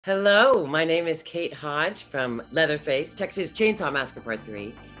Hello, my name is Kate Hodge from Leatherface, Texas Chainsaw Massacre Part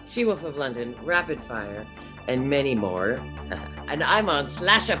 3, She-Wolf of London, Rapid Fire, and many more. And I'm on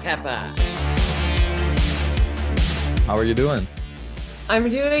SlasherPepper. How are you doing?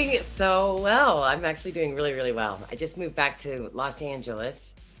 I'm doing so well. I'm actually doing really, really well. I just moved back to Los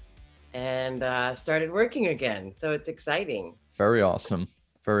Angeles and started working again. So it's exciting. Very awesome.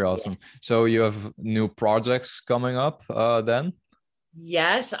 Very awesome. Yeah. So you have new projects coming up then?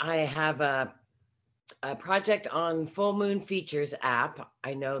 Yes, I have a project on Full Moon Features app.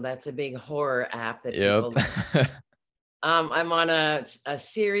 I know that's a big horror app that people I'm on a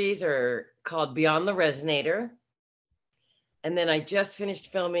series called Beyond the Resonator. And then I just finished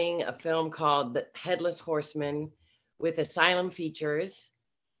filming a film called The Headless Horseman with Asylum Features.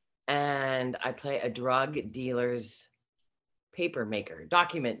 And I play a drug dealer's paper maker,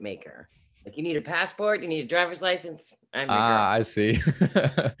 document maker. Like you need a passport, you need a driver's license. I'm your girl. I see.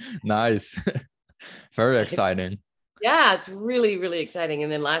 Nice. Very exciting. Yeah, it's really, really exciting.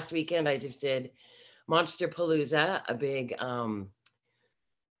 And then last weekend I just did Monster Palooza, a big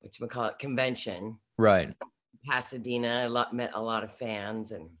whatchamacallit, convention. Right. Pasadena. I met a lot of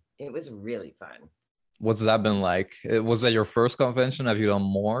fans and it was really fun. What's that been like? Was that your first convention? Have you done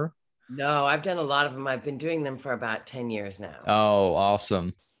more? No, I've done a lot of them. I've been doing them for about 10 years now. Oh,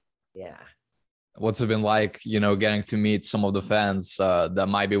 awesome. Yeah. What's it been like, getting to meet some of the fans that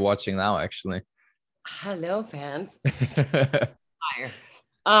might be watching now, actually? Hello, fans.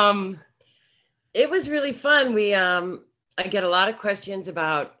 It was really fun. I get a lot of questions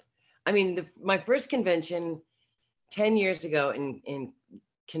about, my first convention 10 years ago in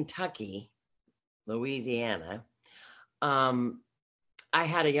Kentucky, Louisiana, I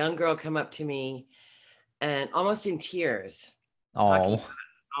had a young girl come up to me and almost in tears, talking about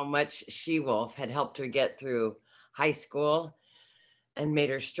how much She-Wolf had helped her get through high school and made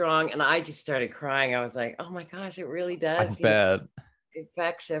her strong. And I just started crying. I was like, oh my gosh, it really does. I bet. It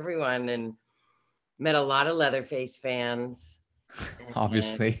affects everyone. And met a lot of Leatherface fans.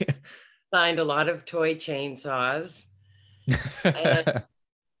 Obviously. Signed a lot of toy chainsaws. And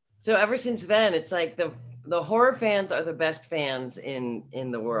so ever since then, it's like the horror fans are the best fans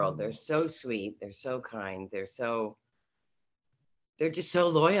in the world. They're so sweet. They're so kind. They're just so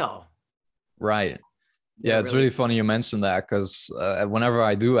loyal. Right. Yeah, it's really funny you mentioned that because whenever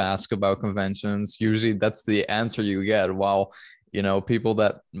I do ask about conventions, usually that's the answer you get. While, people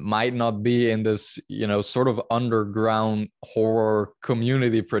that might not be in this, sort of underground horror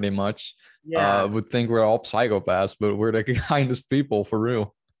community pretty much would think we're all psychopaths, but we're the kindest people for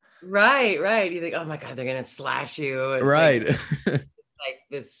real. Right. You think, oh my God, they're going to slash you. And right. Like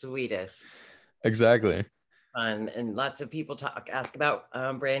the sweetest. Exactly. Fun. And lots of people ask about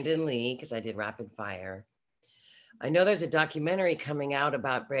Brandon Lee because I did Rapid Fire. I know there's a documentary coming out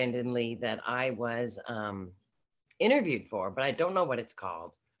about Brandon Lee that I was interviewed for, but I don't know what it's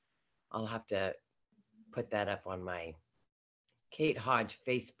called. I'll have to put that up on my Kate Hodge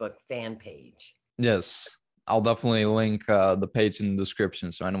Facebook fan page. Yes, I'll definitely link the page in the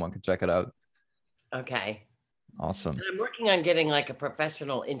description so anyone can check it out. Okay. Awesome. And I'm working on getting like a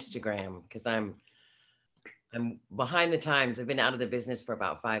professional Instagram because I'm behind the times. I've been out of the business for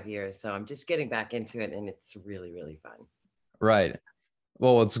about 5 years. So I'm just getting back into it and it's really, really fun. Right.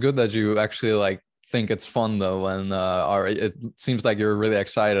 Well, it's good that you actually think it's fun though. And it seems like you're really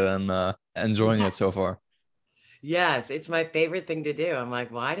excited and enjoying it so far. Yes, it's my favorite thing to do. I'm like,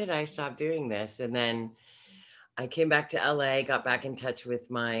 why did I stop doing this? And then I came back to LA, got back in touch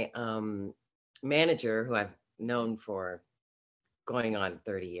with my manager who I've known for going on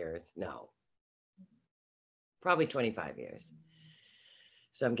 30 years. No, probably 25 years.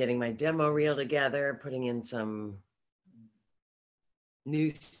 So I'm getting my demo reel together, putting in some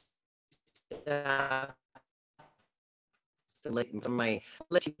new stuff. So my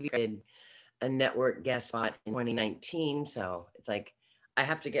TV did a network guest spot in 2019. So it's like, I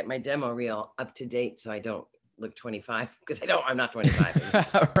have to get my demo reel up to date so I don't look 25 because I'm not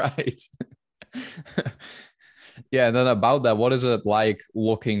 25. Right. Yeah, and then about that, what is it like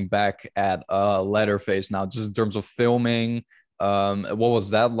looking back at Leatherface now, just in terms of filming? What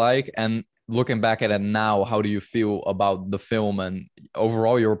was that like? And looking back at it now, how do you feel about the film and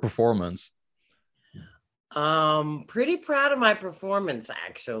overall your performance? Pretty proud of my performance,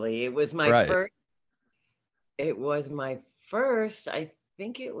 actually. It was my first. It was my first, I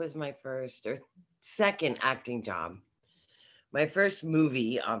think it was my first or second acting job. My first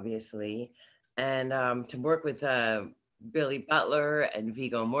movie, obviously. And to work with Billy Butler and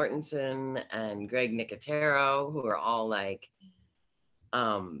Viggo Mortensen and Greg Nicotero, who are all like,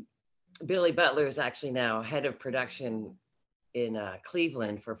 Billy Butler is actually now head of production in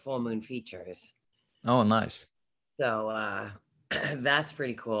Cleveland for Full Moon Features. Oh, nice. So that's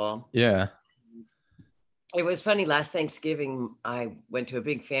pretty cool. Yeah. It was funny. Last Thanksgiving, I went to a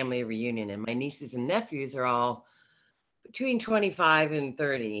big family reunion, and my nieces and nephews are all between 25 and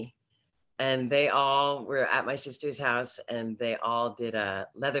 30. And they all were at my sister's house, and they all did a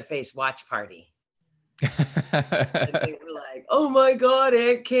Leatherface watch party. And they were like, "Oh my God,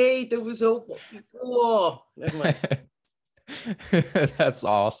 Aunt Kate, that was so cool." And I'm like, that's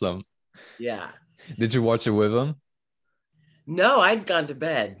awesome. Yeah. Did you watch it with them? No, I'd gone to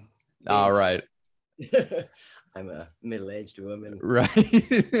bed. All right. I'm a middle-aged woman. Right.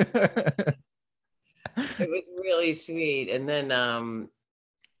 It was really sweet. And then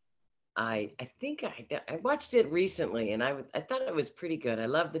I think I watched it recently, and I thought it was pretty good. I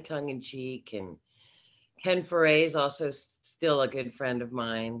love the tongue in cheek, and Ken Foray is also still a good friend of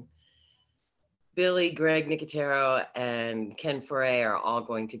mine. Billy, Greg Nicotero, and Ken Foray are all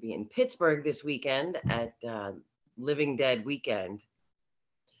going to be in Pittsburgh this weekend at Living Dead Weekend.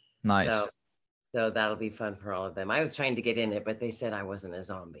 Nice. So that'll be fun for all of them. I was trying to get in it, but they said I wasn't a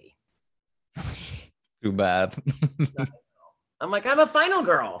zombie. Too bad. I'm like, I'm a final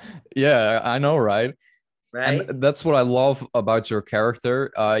girl. Yeah, I know, right? Right. And that's what I love about your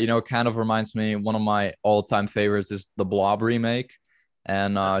character. You know, it kind of reminds me, one of my all-time favorites is the Blob remake.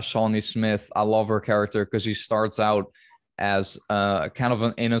 And Shawnee Smith, I love her character because she starts out as kind of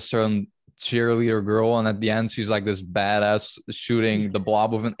an innocent cheerleader girl, and at the end she's like this badass shooting the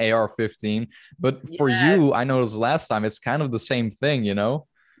Blob with an AR-15. But for you, I noticed last time it's kind of the same thing, you know?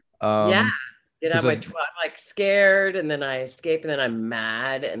 Yeah. I'm like scared, and then I escape, and then I'm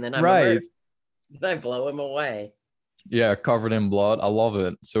mad, and then I'm right. Then I blow him away. Yeah, covered in blood. I love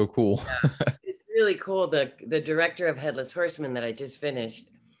it. So cool. Yeah. It's really cool. The director of Headless Horseman that I just finished,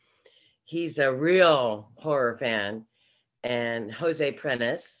 he's a real horror fan, and Jose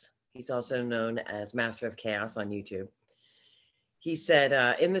Prentice, he's also known as Master of Chaos on YouTube. He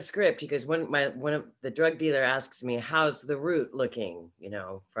said in the script, he goes, one of the drug dealer asks me, "How's the route looking?" You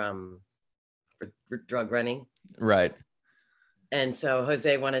know, for drug running. Right. And so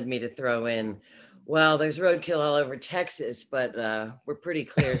Jose wanted me to throw in, well, there's roadkill all over Texas, but we're pretty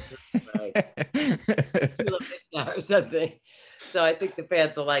clear or something. So I think the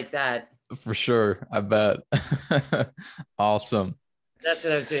fans will like that. For sure. I bet. Awesome. That's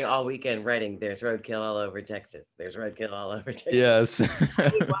what I was doing all weekend, writing, there's roadkill all over Texas. There's roadkill all over Texas. Yes.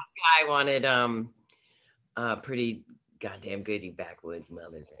 One guy wanted pretty goddamn good, you backwoods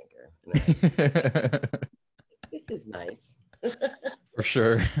mother drinker. This is nice. For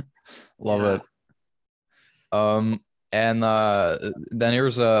sure. Love it. And then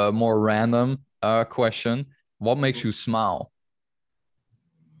here's a more random question. What makes you smile?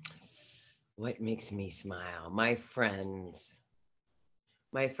 What makes me smile? My friends,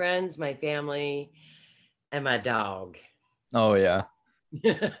 my family, and my dog. Oh yeah.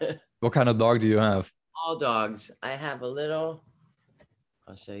 What kind of dog do you have? All dogs. I have a little,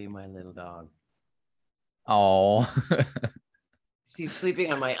 I'll show you my little dog. Oh. She's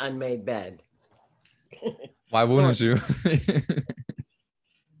sleeping on my unmade bed. Why wouldn't you?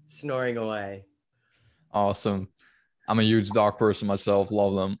 Snoring away. Awesome. I'm a huge dog person myself.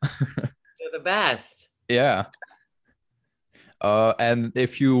 Love them. They're the best. Yeah. And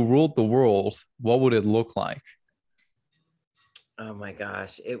if you ruled the world, what would it look like? Oh my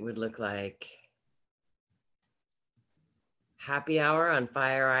gosh. It would look like happy hour on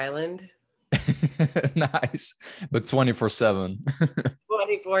Fire Island. Nice. But 24/7.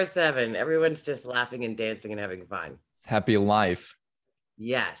 24/7. Everyone's just laughing and dancing and having fun. Happy life.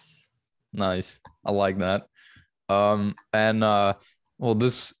 Yes. Nice. I like that. And well,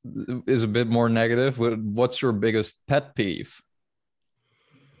 this is a bit more negative. What's your biggest pet peeve?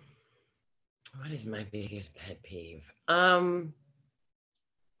 What is my biggest pet peeve? Oh,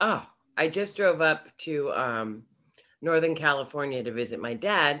 I just drove up to Northern California to visit my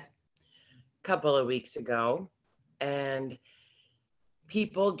dad a couple of weeks ago, and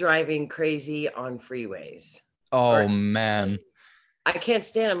people driving crazy on freeways. Oh man. I can't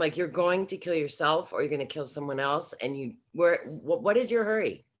stand. I'm like, you're going to kill yourself or you're going to kill someone else. And what is your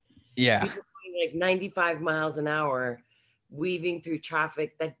hurry? Yeah. People going like 95 miles an hour, weaving through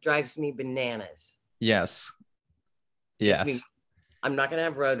traffic. That drives me bananas. Yes. Yes. I'm not going to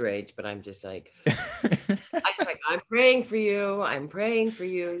have road rage, but I'm just like, I'm praying for you. I'm praying for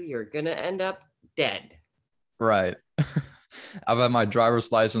you. You're going to end up dead. Right. I've had my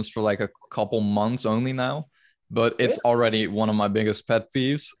driver's license for like a couple months only now, but it's already one of my biggest pet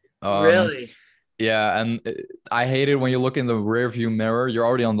peeves. Really? Yeah. And I hate it when you look in the rear view mirror, you're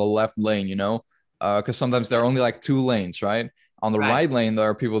already on the left lane, you know? because sometimes there are only like 2 lanes, right? On the right lane, there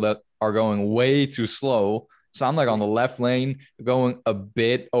are people that are going way too slow. So I'm like on the left lane going a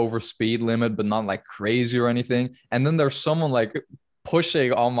bit over speed limit, but not like crazy or anything. And then there's someone like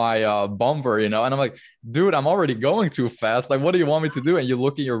pushing on my bumper, you know, and I'm like, dude, I'm already going too fast. Like, what do you want me to do? And you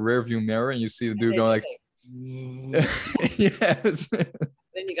look in your rear view mirror and you see the dude going like, yes.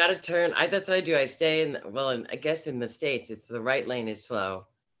 Then you got to turn. That's what I do. I stay in, and I guess in the States, it's the right lane is slow.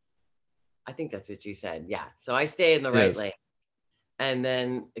 I think that's what you said. Yeah. So I stay in the right lane. And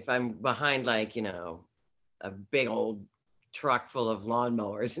then if I'm behind, like, you know, a big old truck full of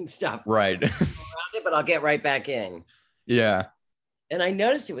lawnmowers and stuff. Right. But I'll get right back in. Yeah. And I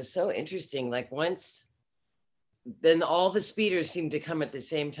noticed it was so interesting. Like then all the speeders seemed to come at the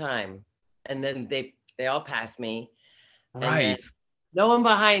same time. And then they all passed me. Right. No one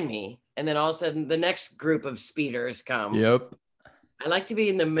behind me. And then all of a sudden the next group of speeders come. Yep. I like to be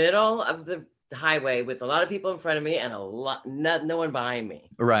in the middle of the highway with a lot of people in front of me and no one behind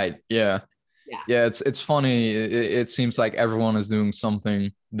me. Right. Yeah. Yeah. It's funny. It seems like everyone is doing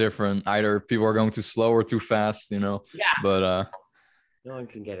something different. Either people are going too slow or too fast, you know. Yeah. But no one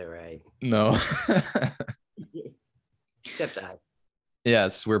can get it right. No. Except I.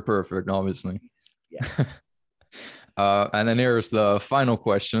 Yes, we're perfect, obviously. Yeah. And then here's the final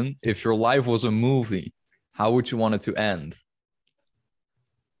question. If your life was a movie, how would you want it to end?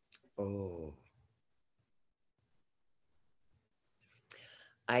 Oh.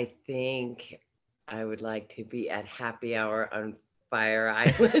 I think I would like to be at happy hour on Fire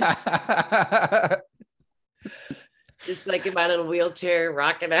Island. Just like in my little wheelchair,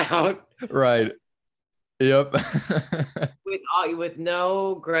 rocking out. Right. Yep. with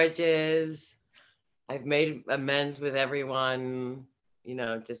no grudges. I've made amends with everyone, you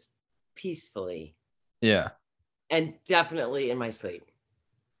know, just peacefully. Yeah. And definitely in my sleep.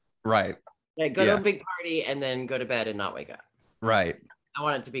 Right. Like go to a big party and then go to bed and not wake up. Right. I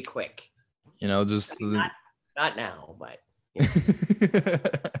want it to be quick. You know, just not now, but you know.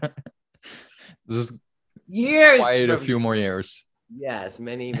 Just years. Quiet a few more years. Yes,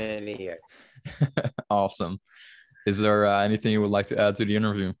 many, many years. Awesome. Is there anything you would like to add to the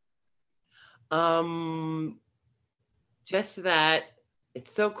interview? Just that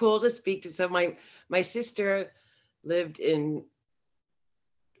it's so cool to speak to my sister lived in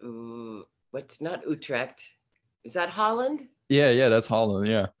what's not Utrecht. Is that Holland? Yeah, that's Holland.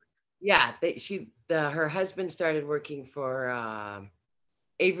 Yeah. Yeah, her husband started working for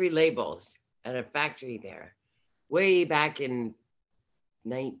Avery Labels at a factory there way back in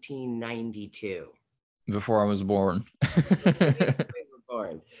 1992. Before I was born.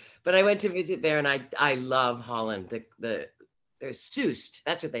 But I went to visit there and I love Holland. They're Soest.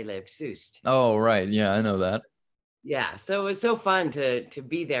 That's what they live, Soest. Oh, right. Yeah, I know that. Yeah, so it was so fun to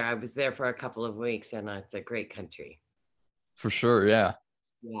be there. I was there for a couple of weeks and it's a great country. For sure, yeah.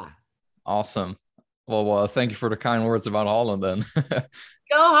 Yeah. Awesome. Well, thank you for the kind words about Holland then.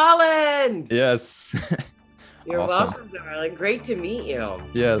 Go Holland! Yes. You're welcome, darling. Great to meet you.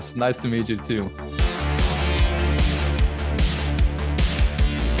 Yes, nice to meet you too.